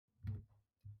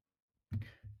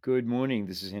Good morning.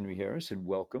 This is Henry Harris, and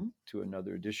welcome to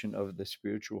another edition of the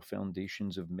Spiritual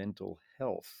Foundations of Mental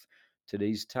Health.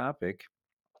 Today's topic: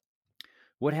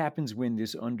 what happens when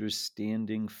this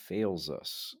understanding fails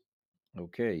us?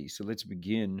 Okay, so let's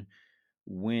begin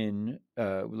with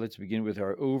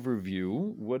our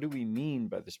overview. What do we mean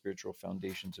by the spiritual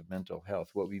foundations of mental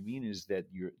health? What we mean is that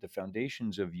the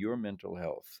foundations of your mental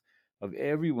health, of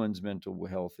everyone's mental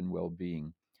health and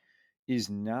well-being, is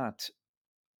not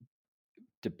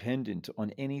dependent on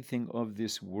anything of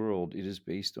this world. It is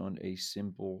based on a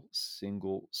simple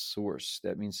single source.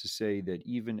 That means to say that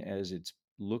even as it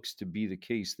looks to be the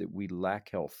case that we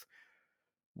lack health,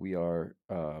 we are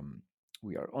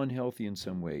we are unhealthy in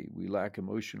some way. We lack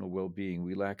emotional well-being.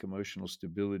 We lack emotional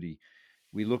stability.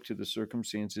 We look to the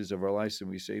circumstances of our lives and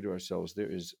we say to ourselves,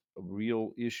 there is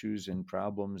real issues and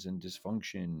problems and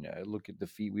dysfunction. Look at the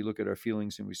feet. We look at our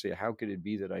feelings and we say, how could it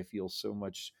be that I feel so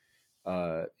much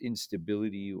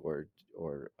instability or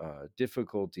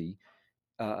difficulty,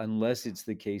 unless it's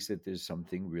the case that there's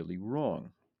something really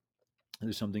wrong.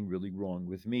 There's something really wrong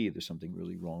with me. There's something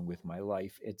really wrong with my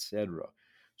life, etc.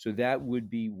 So that would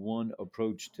be one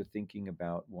approach to thinking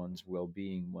about one's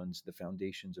well-being, the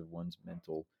foundations of one's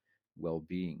mental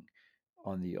well-being.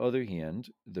 On the other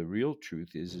hand, the real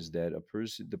truth is that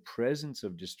the presence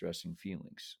of distressing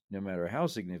feelings, no matter how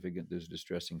significant those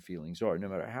distressing feelings are, no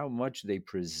matter how much they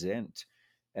present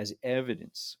as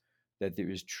evidence that there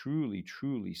is truly,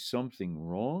 truly something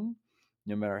wrong,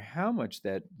 no matter how much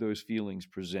that those feelings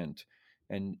present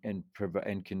and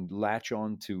can latch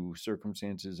on to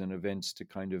circumstances and events to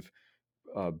kind of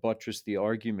buttress the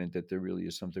argument that there really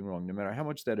is something wrong. No matter how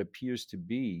much that appears to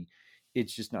be,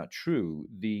 it's just not true.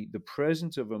 The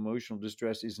presence of emotional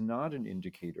distress is not an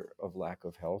indicator of lack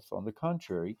of health. On the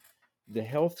contrary, the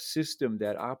health system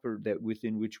that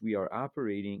within which we are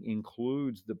operating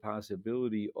includes the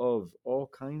possibility of all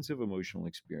kinds of emotional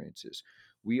experiences.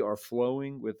 We are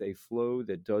flowing with a flow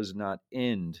that does not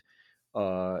end,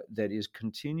 that is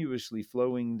continuously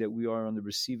flowing, that we are on the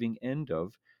receiving end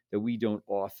of, that we don't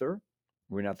author.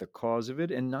 We're not the cause of it,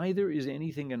 and neither is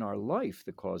anything in our life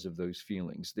the cause of those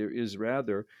feelings. There is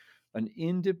rather an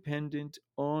independent,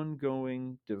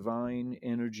 ongoing, divine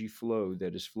energy flow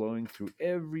that is flowing through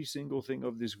every single thing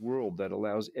of this world, that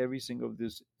allows every single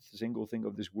thing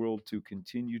of this world to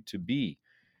continue to be.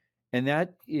 And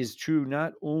that is true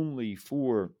not only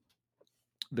for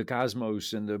the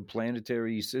cosmos and the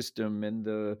planetary system and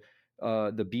the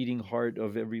beating heart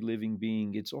of every living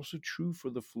being. It's also true for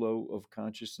the flow of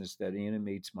consciousness that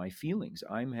animates my feelings.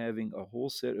 I'm having a whole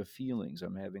set of feelings.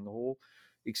 I'm having a whole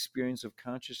experience of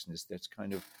consciousness that's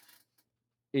kind of,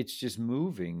 it's just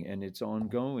moving and it's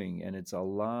ongoing and it's a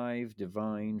live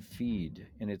divine feed,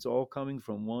 and it's all coming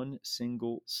from one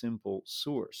single simple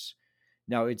source.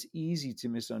 Now, it's easy to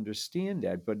misunderstand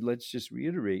that, but let's just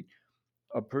reiterate: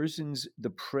 the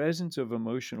presence of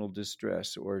emotional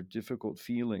distress or difficult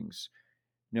feelings,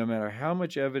 no matter how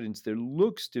much evidence there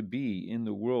looks to be in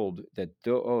the world that,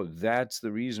 oh, that's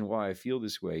the reason why I feel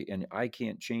this way and I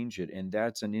can't change it, and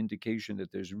that's an indication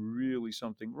that there's really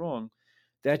something wrong.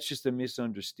 That's just a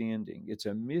misunderstanding. It's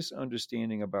a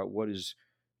misunderstanding about what is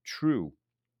true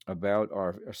about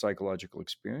our psychological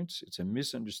experience. It's a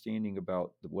misunderstanding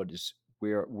about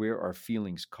where our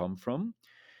feelings come from,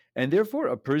 and therefore,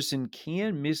 a person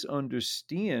can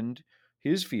misunderstand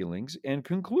his feelings and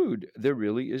conclude there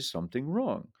really is something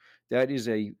wrong. That is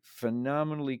a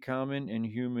phenomenally common and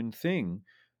human thing,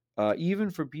 even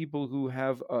for people who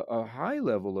have a high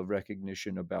level of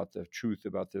recognition about the truth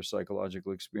about their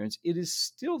psychological experience. It is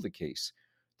still the case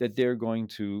that they're going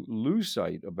to lose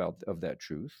sight of that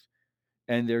truth,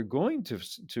 and they're going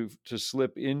to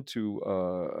slip into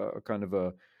a kind of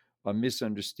a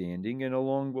misunderstanding, and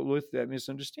along with that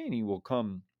misunderstanding will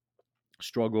come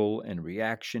struggle and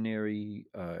reactionary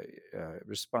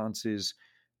responses,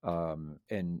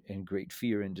 and great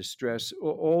fear and distress.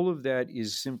 All of that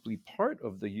is simply part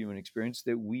of the human experience,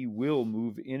 that we will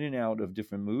move in and out of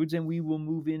different moods, and we will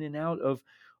move in and out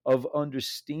of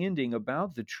understanding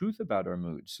about the truth about our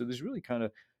moods. So there's really kind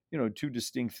of, two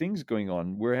distinct things going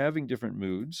on. We're having different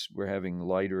moods. We're having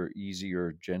lighter,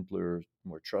 easier, gentler,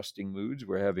 more trusting moods.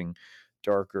 We're having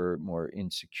darker, more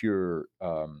insecure,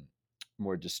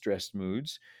 more distressed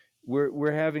moods.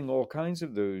 We're having all kinds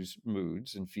of those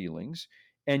moods and feelings,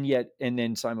 and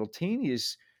then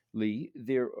simultaneously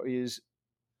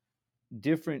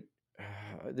different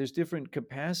there's different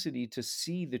capacity to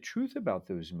see the truth about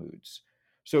those moods.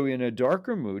 So in a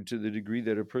darker mood, to the degree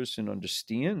that a person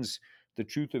understands the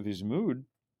truth of his mood,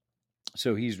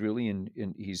 so he's really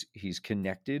he's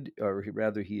connected, or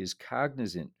rather he is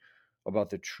cognizant about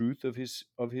the truth of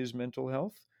his mental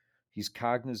health. He's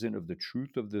cognizant of the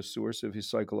truth of the source of his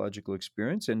psychological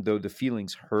experience. And though the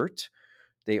feelings hurt,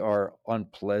 they are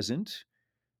unpleasant.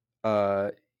 Uh,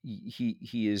 he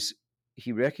is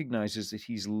he recognizes that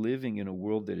he's living in a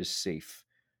world that is safe,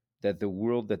 that the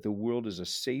world is a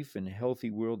safe and healthy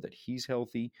world, that he's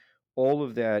healthy. All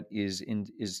of that is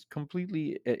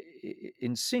completely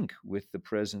in sync with the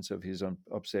presence of his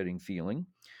upsetting feeling.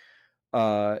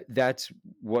 That's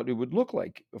what it would look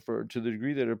like for to the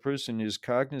degree that a person is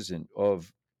cognizant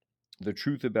of the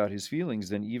truth about his feelings.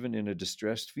 Then even in a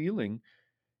distressed feeling,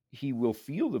 he will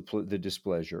feel the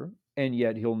displeasure, and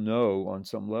yet he'll know on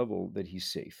some level that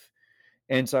he's safe.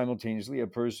 And simultaneously, a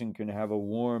person can have a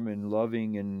warm and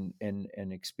loving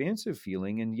and expansive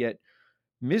feeling, and yet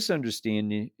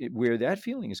misunderstanding where that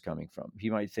feeling is coming from. He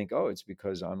might think, oh, it's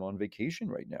because I'm on vacation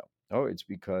right now. Oh, it's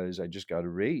because I just got a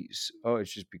raise. Oh,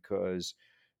 it's just because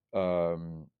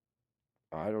um,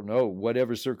 I don't know,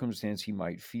 whatever circumstance he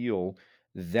might feel,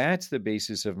 that's the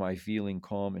basis of my feeling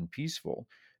calm and peaceful.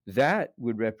 That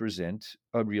would represent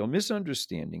a real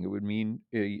misunderstanding. It would mean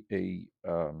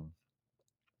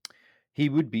he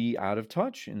would be out of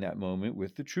touch in that moment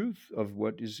with the truth of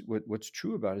what's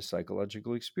true about his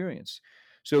psychological experience.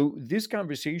 So this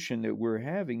conversation that we're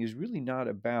having is really not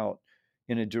about,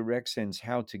 in a direct sense,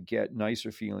 how to get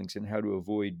nicer feelings and how to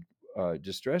avoid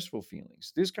distressful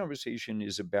feelings. This conversation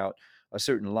is about a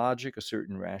certain logic, a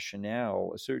certain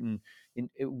rationale, a certain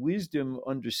wisdom,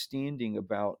 understanding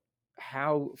about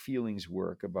how feelings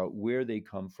work, about where they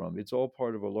come from. It's all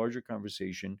part of a larger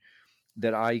conversation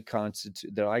that I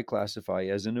classify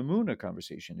as an emuna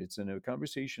conversation. It's a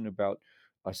conversation about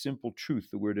a simple truth.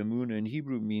 The word emuna in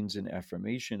Hebrew means an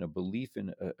affirmation, a belief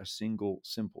in a single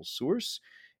simple source,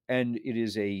 and it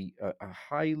is a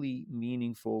highly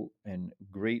meaningful and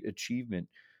great achievement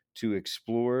to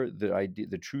explore the idea,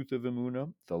 the truth of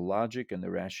emuna, the logic and the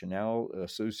rationale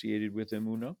associated with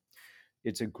emuna.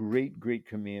 It's a great, great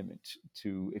commandment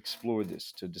to explore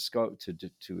this, to discuss,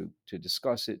 to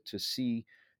discuss it, to see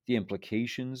the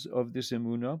implications of this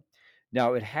emuna.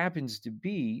 Now, it happens to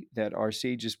be that our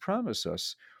sages promise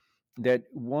us that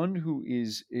one who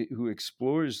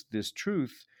explores this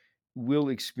truth will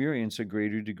experience a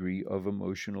greater degree of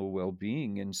emotional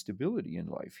well-being and stability in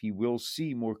life. He will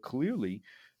see more clearly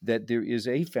that there is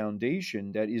a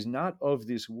foundation that is not of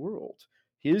this world.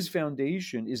 His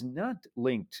foundation is not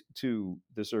linked to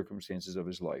the circumstances of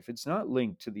his life. It's not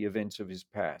linked to the events of his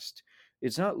past.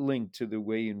 It's not linked to the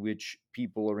way in which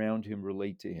people around him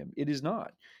relate to him. It is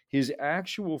not. His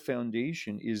actual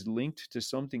foundation is linked to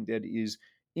something that is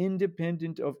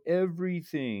independent of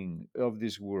everything of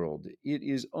this world. It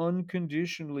is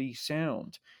unconditionally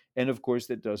sound. And of course,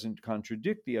 that doesn't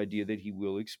contradict the idea that he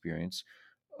will experience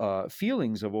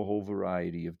feelings of a whole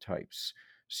variety of types.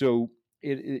 So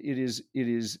it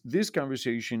is this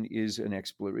conversation is an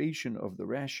exploration of the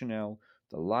rationale,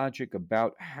 the logic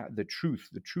about the truth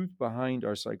behind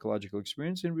our psychological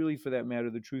experience, and really, for that matter,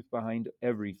 the truth behind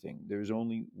everything. There's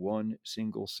only one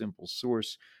single simple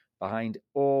source behind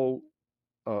all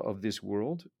of this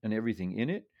world and everything in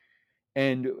it.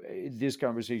 And this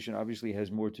conversation obviously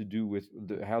has more to do with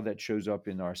how that shows up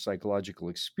in our psychological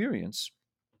experience.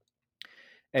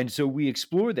 And so we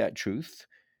explore that truth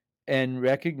and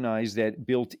recognize that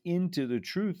built into the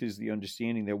truth is the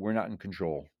understanding that we're not in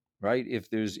control, right? If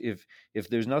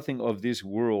there's nothing of this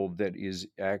world that is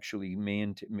actually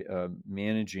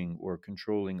managing or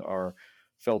controlling our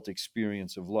felt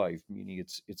experience of life, meaning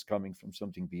it's coming from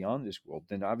something beyond this world,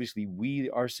 then obviously we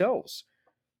ourselves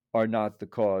are not the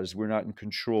cause. We're not in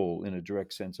control in a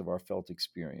direct sense of our felt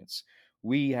experience.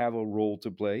 We have a role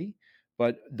to play,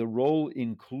 but the role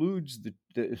includes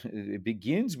it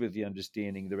begins with the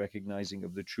understanding, the recognizing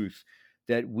of the truth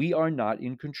that we are not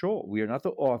in control. We are not the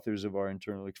authors of our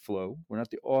internal flow. We're not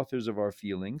the authors of our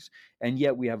feelings, and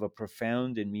yet we have a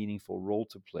profound and meaningful role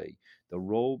to play. The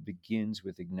role begins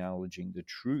with acknowledging the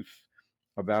truth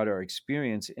about our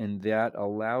experience, and that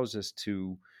allows us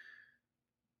to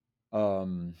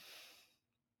um,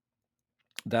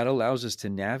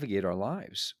 navigate our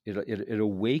lives. It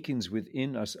awakens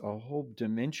within us a whole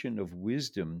dimension of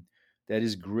wisdom that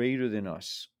is greater than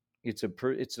us. It's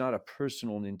not a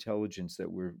personal intelligence that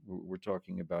we're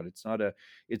talking about.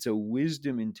 It's a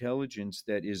wisdom intelligence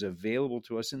that is available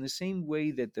to us in the same way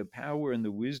that the power and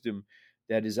the wisdom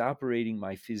that is operating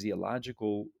my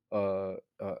physiological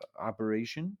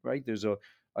operation, right? There's a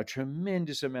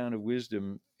tremendous amount of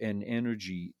wisdom and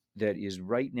energy that is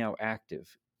right now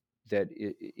active, that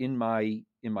in my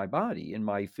body, in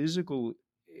my physical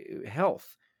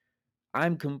health,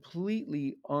 I'm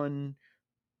completely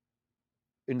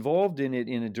involved in it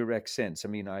in a direct sense. I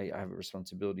mean, I have a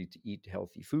responsibility to eat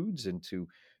healthy foods and to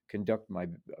conduct my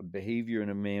behavior in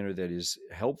a manner that is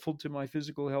helpful to my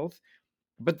physical health.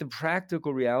 But the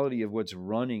practical reality of what's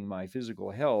running my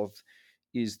physical health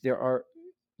is there are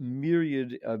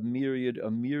a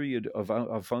myriad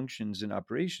of functions and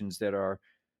operations that are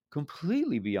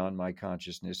completely beyond my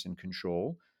consciousness and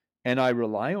control, and I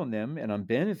rely on them and I'm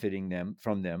benefiting them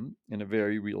from them in a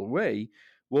very real way.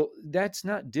 Well, that's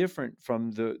not different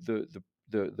from the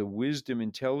wisdom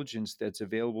intelligence that's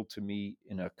available to me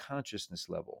in a consciousness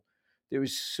level. There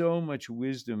is so much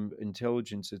wisdom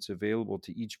intelligence that's available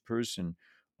to each person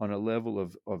on a level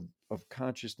of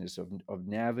consciousness, of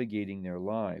navigating their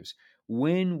lives.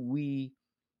 When we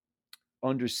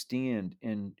understand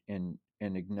and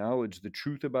acknowledge the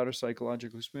truth about our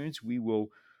psychological experience, we will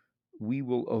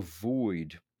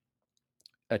avoid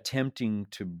attempting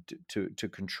to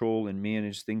control and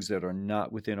manage things that are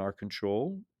not within our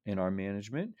control and our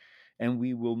management, and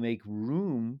we will make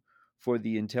room for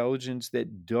the intelligence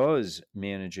that does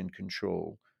manage and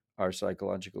control our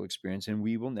psychological experience, and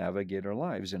we will navigate our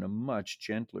lives in a much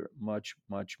gentler, much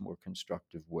more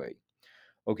constructive way.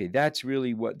 Okay, that's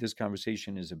really what this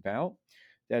conversation is about.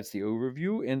 That's the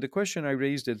overview. And the question I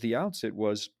raised at the outset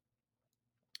was,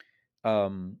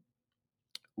 um,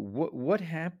 what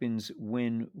happens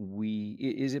when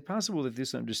is it possible that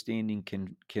this understanding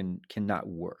cannot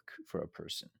work for a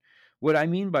person? What I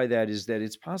mean by that is that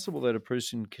it's possible that a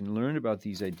person can learn about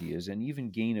these ideas and even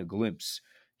gain a glimpse.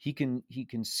 He can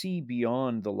see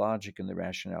beyond the logic and the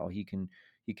rationale. He can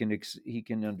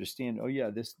understand, oh yeah,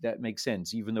 this that makes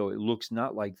sense, even though it looks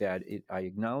not like that. I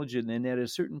acknowledge it, and then at a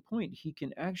certain point he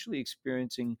can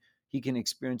experience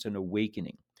an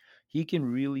awakening. He can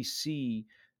really see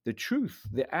the truth,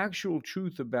 the actual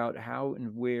truth about how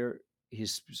and where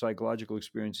his psychological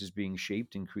experience is being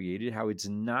shaped and created, how it's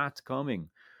not coming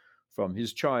from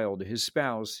his child, his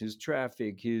spouse, his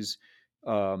traffic, his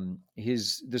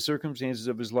the circumstances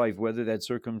of his life. Whether that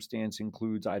circumstance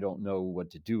includes, I don't know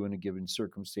what to do in a given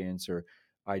circumstance, or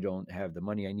I don't have the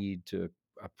money I need to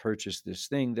purchase this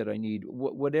thing that I need.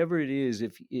 Whatever it is,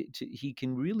 if he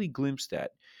can really glimpse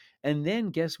that, and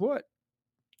then guess what?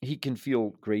 He can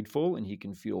feel grateful and he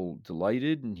can feel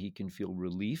delighted and he can feel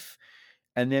relief.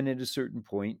 And then at a certain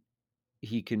point,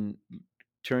 he can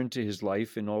turn to his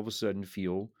life and all of a sudden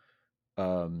feel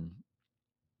um,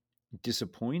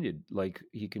 disappointed. Like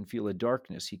he can feel a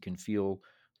darkness. He can feel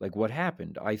like, what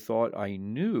happened? I thought I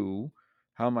knew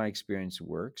how my experience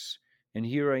works. And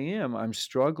here I am. I'm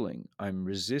struggling. I'm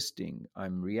resisting.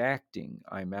 I'm reacting.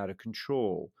 I'm out of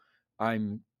control.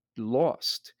 I'm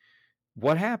lost.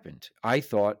 What happened? I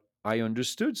thought I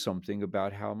understood something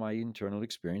about how my internal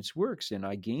experience works and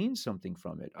I gained something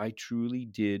from it. I truly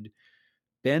did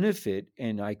benefit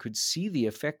and I could see the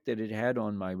effect that it had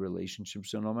on my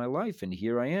relationships and on my life. And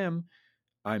here I am.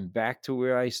 I'm back to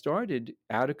where I started,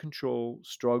 out of control,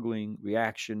 struggling,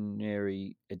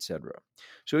 reactionary, etc.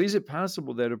 So is it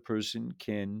possible that a person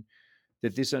can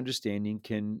that this understanding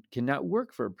cannot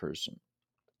work for a person?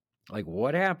 Like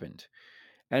what happened?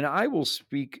 And I will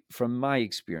speak from my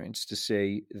experience to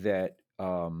say that,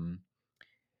 I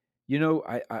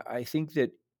think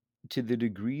that to the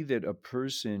degree that a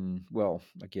person, well,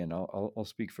 again, I'll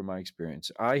speak from my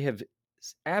experience. I have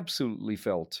absolutely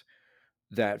felt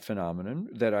that phenomenon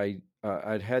that I'd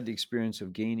had the experience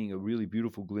of gaining a really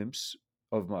beautiful glimpse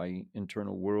of my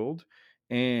internal world,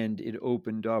 and it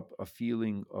opened up a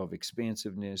feeling of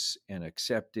expansiveness and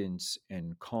acceptance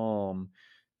and calm,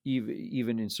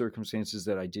 even in circumstances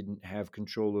that I didn't have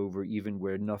control over, even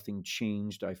where nothing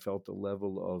changed. I felt a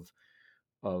level of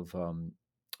of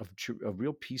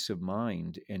real peace of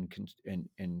mind and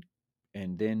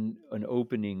then an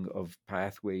opening of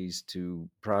pathways to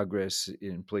progress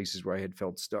in places where I had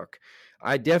felt stuck.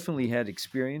 I definitely had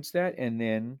experienced that, and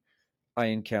then I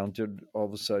encountered all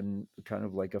of a sudden kind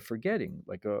of like a forgetting,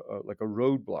 like a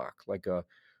roadblock, like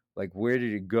where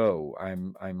did it go?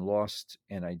 I'm lost,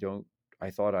 and I don't. I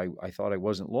thought I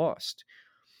wasn't lost.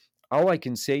 All I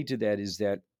can say to that is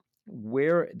that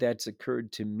where that's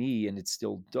occurred to me, and it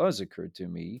still does occur to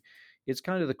me, it's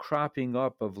kind of the cropping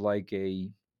up of like I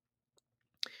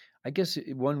guess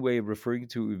one way of referring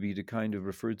to it would be to kind of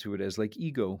refer to it as like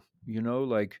ego,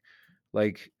 like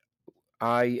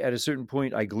I at a certain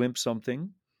point I glimpse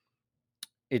something.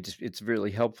 It's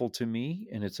really helpful to me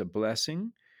and it's a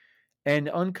blessing. And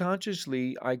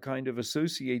unconsciously I kind of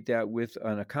associate that with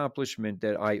an accomplishment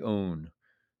that I own.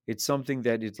 It's something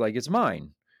that it's like it's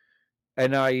mine.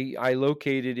 And I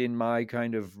locate it in my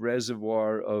kind of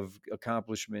reservoir of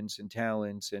accomplishments and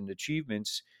talents and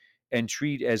achievements and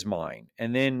treat as mine.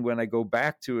 And then when I go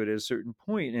back to it at a certain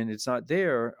point and it's not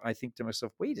there, I think to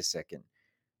myself, wait a second,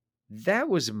 that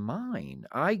was mine.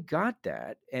 I got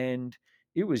that, and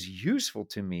it was useful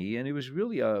to me, and it was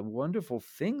really a wonderful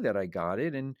thing that I got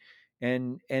it, and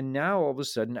now all of a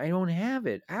sudden I don't have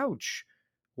it. Ouch.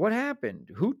 What happened?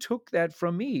 Who took that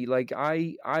from me? Like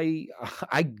I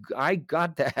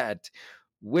got that.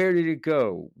 Where did it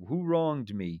go? Who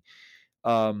wronged me?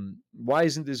 Why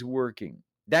isn't this working?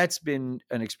 That's been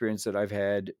an experience that I've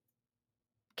had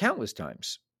countless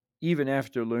times, even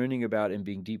after learning about and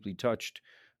being deeply touched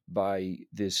by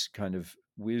this kind of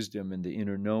wisdom and the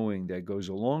inner knowing that goes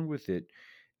along with it.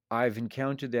 I've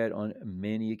encountered that on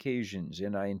many occasions,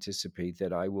 and I anticipate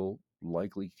that I will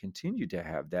likely continue to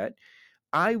have that.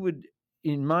 I would,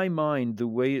 in my mind, the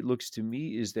way it looks to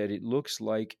me is that it looks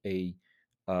like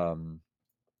um,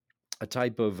 a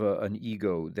type of an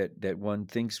ego that one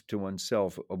thinks to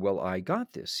oneself, well, I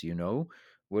got this, you know.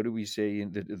 What do we say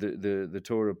in the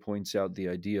Torah points out the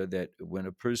idea that when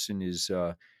a person is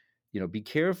be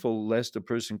careful lest a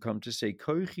person come to say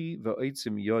koichi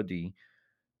va'etzim yodi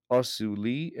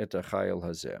asuli et achayil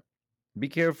hazeh. Be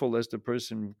careful lest a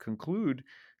person conclude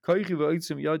koichi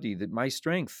va'etzim yodi, that my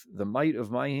strength, the might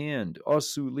of my hand,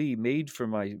 asuli, made for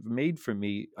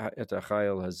me et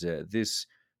achayil hazeh, this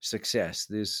success,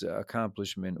 this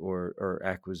accomplishment or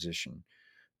acquisition.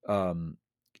 Um,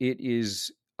 it is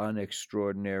an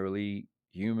extraordinarily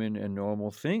human and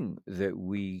normal thing that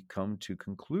we come to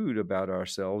conclude about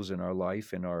ourselves and our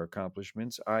life and our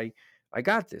accomplishments. I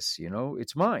got this,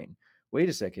 it's mine. Wait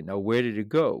a second. Now, where did it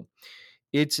go?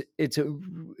 It's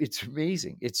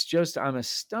amazing. It's just, I'm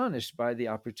astonished by the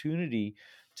opportunity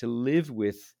to live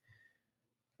with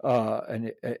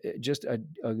just a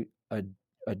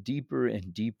a deeper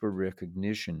and deeper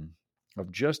recognition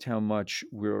of just how much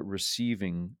we're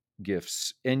receiving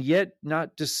gifts, and yet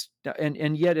not just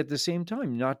and yet at the same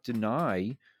time not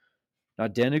denigrate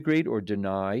or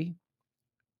deny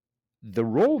the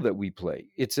role that we play.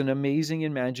 It's an amazing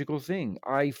and magical thing.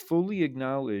 I fully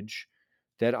acknowledge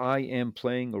that I am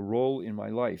playing a role in my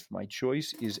life. My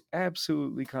choice is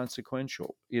absolutely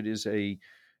consequential. It is a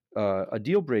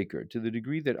deal breaker to the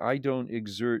degree that I don't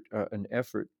exert an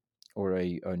effort or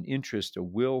an interest, a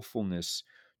willfulness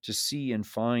to see and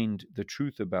find the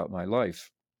truth about my life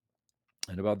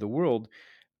and about the world.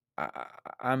 I,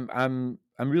 I'm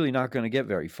really not going to get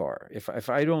very far if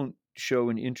I don't show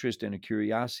an interest and a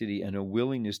curiosity and a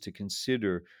willingness to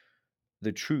consider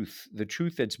the truth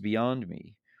that's beyond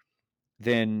me.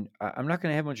 Then I'm not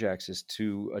going to have much access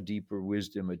to a deeper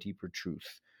wisdom, a deeper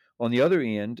truth. On the other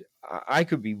hand, I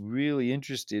could be really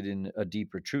interested in a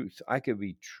deeper truth. I could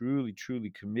be truly,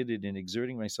 truly committed in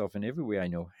exerting myself in every way I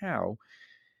know how.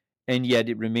 And yet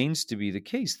it remains to be the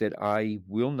case that I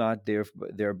will not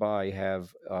thereby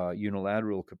have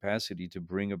unilateral capacity to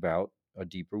bring about a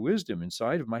deeper wisdom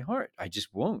inside of my heart. I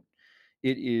just won't.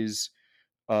 It is,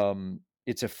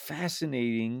 it's a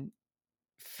fascinating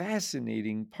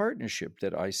partnership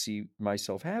that I see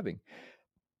myself having.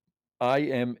 I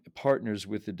am partners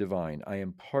with the divine. I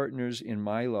am partners in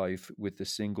my life with the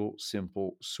single,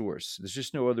 simple source. There's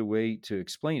just no other way to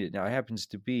explain it. Now, it happens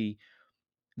to be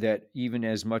that even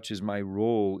as much as my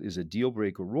role is a deal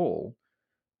breaker role,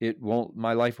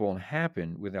 my life won't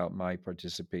happen without my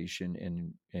participation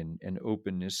and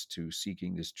openness to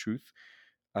seeking this truth.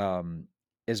 Um,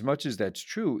 as much as that's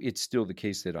true, it's still the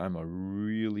case that I'm a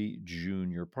really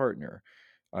junior partner.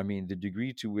 I mean, the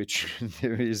degree to which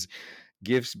there is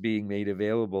gifts being made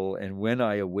available, and when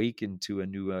I awaken to a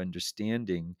new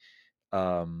understanding,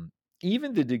 um,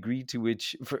 even the degree to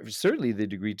which, certainly the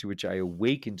degree to which I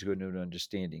awaken to a new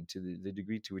understanding, to the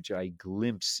degree to which I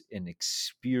glimpse and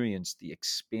experience the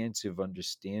expansive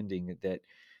understanding that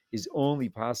is only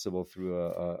possible through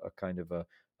a kind of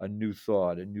a new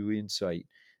thought, a new insight.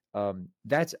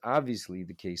 That's obviously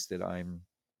the case that I'm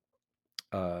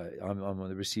on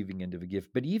the receiving end of a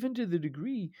gift. But even to the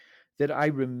degree that I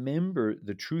remember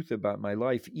the truth about my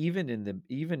life, even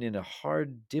in a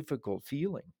hard, difficult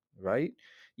feeling, right?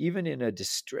 Even in a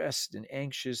distressed and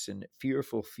anxious and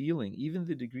fearful feeling, even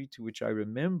the degree to which I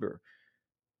remember,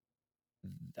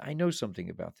 I know something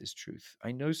about this truth.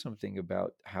 I know something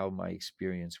about how my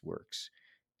experience works.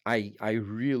 I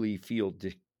really feel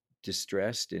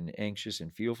distressed and anxious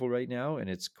and fearful right now, and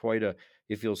it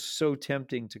feels so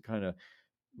tempting to kind of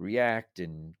react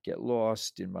and get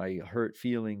lost in my hurt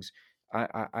feelings.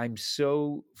 I'm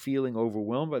so feeling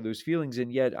overwhelmed by those feelings,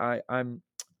 and yet I'm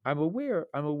aware.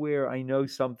 I'm aware. I know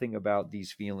something about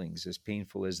these feelings, as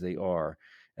painful as they are,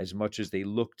 as much as they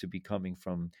look to be coming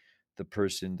from the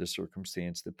person, the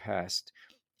circumstance, the past.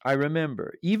 I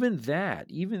remember even that,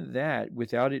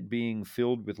 without it being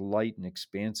filled with light and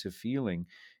expansive feeling,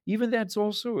 even that's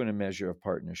also in a measure of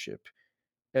partnership.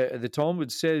 The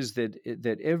Talmud says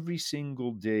that every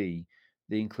single day,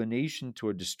 the inclination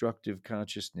toward destructive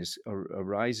consciousness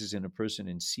arises in a person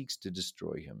and seeks to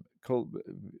destroy him. One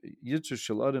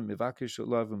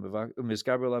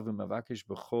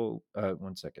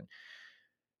second.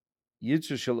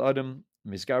 Yitzur shel adam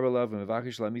misgaber alav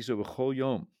u'mevakesh lamiso b'chol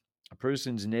yom. A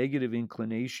person's negative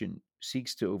inclination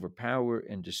seeks to overpower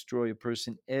and destroy a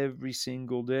person every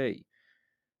single day.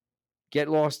 Get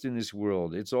lost in this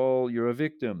world. It's all, you're a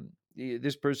victim.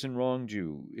 This person wronged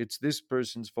you. It's this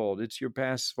person's fault. It's your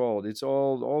past's fault. It's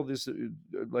all this,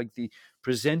 like the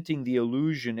presenting the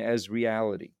illusion as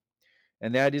reality.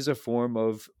 And that is a form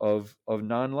of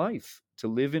non-life. To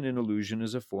live in an illusion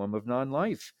is a form of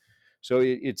non-life. So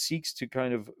it seeks to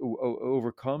kind of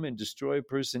overcome and destroy a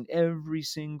person every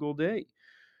single day.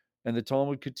 And the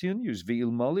Talmud continues,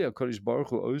 "Ve'ilmali HaKadosh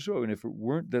Baruch Hu Ozro," and if it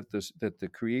weren't that the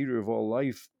Creator of all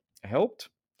life helped,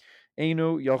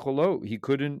 Eino Yacholo, he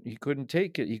couldn't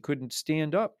take it. He couldn't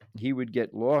stand up. He would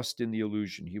get lost in the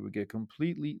illusion. He would get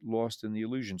completely lost in the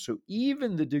illusion. So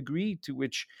even the degree to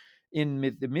which, in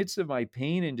the midst of my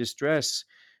pain and distress,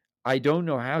 I don't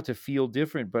know how to feel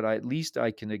different, but at least I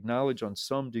can acknowledge on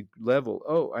some level,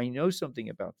 oh, I know something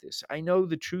about this. I know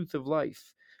the truth of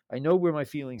life. I know where my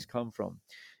feelings come from.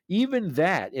 Even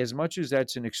that, as much as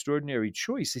that's an extraordinary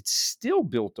choice, it's still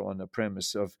built on a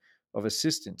premise of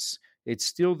assistance. It's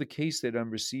still the case that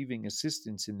I'm receiving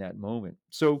assistance in that moment.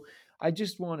 So I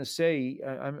just want to say,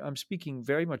 I'm speaking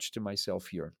very much to myself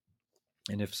here.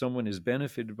 And if someone is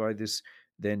benefited by this,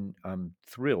 then I'm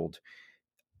thrilled.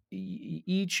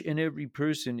 Each and every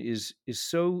person is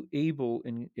so able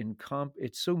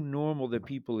it's so normal that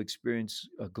people experience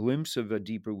a glimpse of a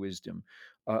deeper wisdom,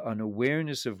 an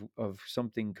awareness of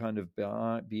something kind of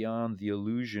beyond the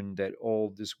illusion that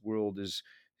all this world is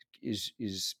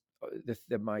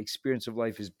that my experience of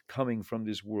life is coming from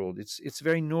this world. It's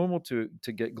very normal to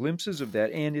get glimpses of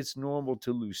that, and it's normal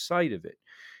to lose sight of it,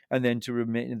 and then to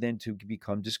remain, and then to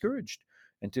become discouraged,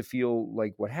 and to feel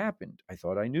like, what happened? I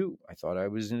thought I knew. I thought I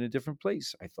was in a different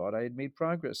place. I thought I had made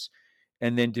progress,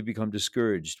 and then to become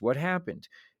discouraged. What happened?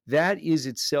 That is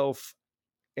itself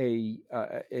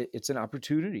it's an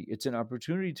opportunity. It's an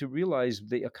opportunity to realize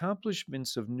the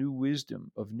accomplishments of new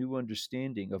wisdom, of new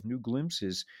understanding, of new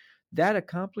glimpses. That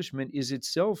accomplishment is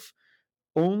itself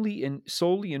only and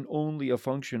solely and only a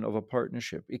function of a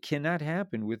partnership. It cannot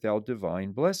happen without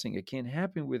divine blessing. It can't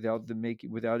happen without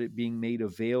it being made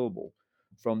available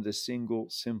from the single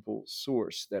simple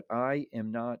source, that I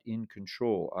am not in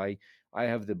control. I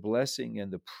have the blessing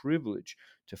and the privilege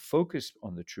to focus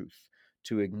on the truth,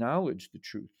 to acknowledge the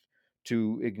truth,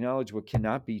 to acknowledge what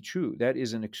cannot be true. That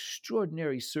is an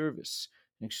extraordinary service,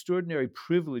 an extraordinary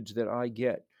privilege that I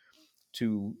get,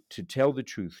 to tell the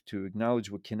truth, to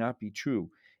acknowledge what cannot be true.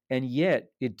 And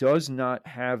yet it does not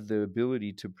have the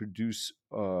ability to produce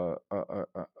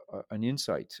an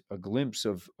insight, a glimpse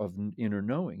of inner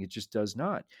knowing. It just does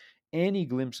not. Any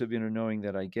glimpse of inner knowing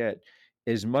that I get,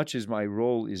 as much as my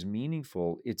role is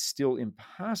meaningful, it's still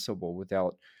impossible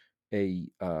a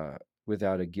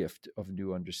without a gift of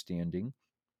new understanding.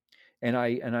 And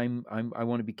I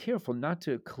want to be careful not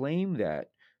to claim that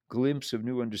glimpse of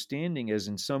new understanding as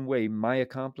in some way my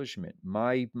accomplishment,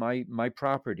 my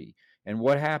property. And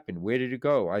what happened? Where did it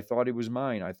go? I thought it was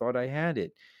mine. I thought I had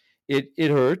it.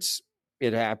 It hurts.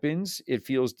 It happens.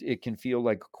 It can feel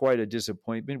like quite a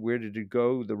disappointment. Where did it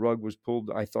go? The rug was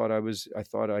pulled. I thought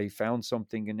I found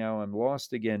something, and now I'm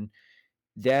lost again.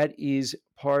 That is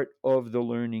part of the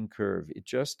learning curve. It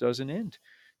just doesn't end.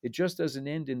 It just doesn't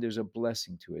end, and there's a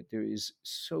blessing to it. There is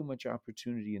so much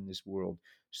opportunity in this world,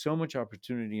 so much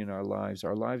opportunity in our lives.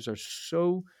 Our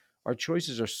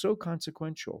choices are so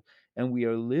consequential, and we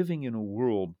are living in a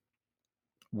world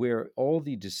where all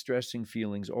the distressing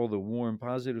feelings, all the warm,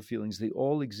 positive feelings, they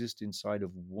all exist inside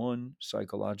of one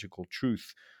psychological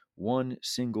truth, one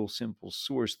single, simple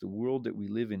source. The world that we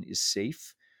live in is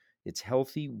safe, it's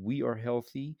healthy, we are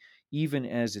healthy, even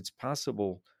as it's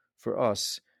possible for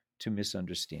us to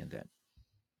misunderstand that.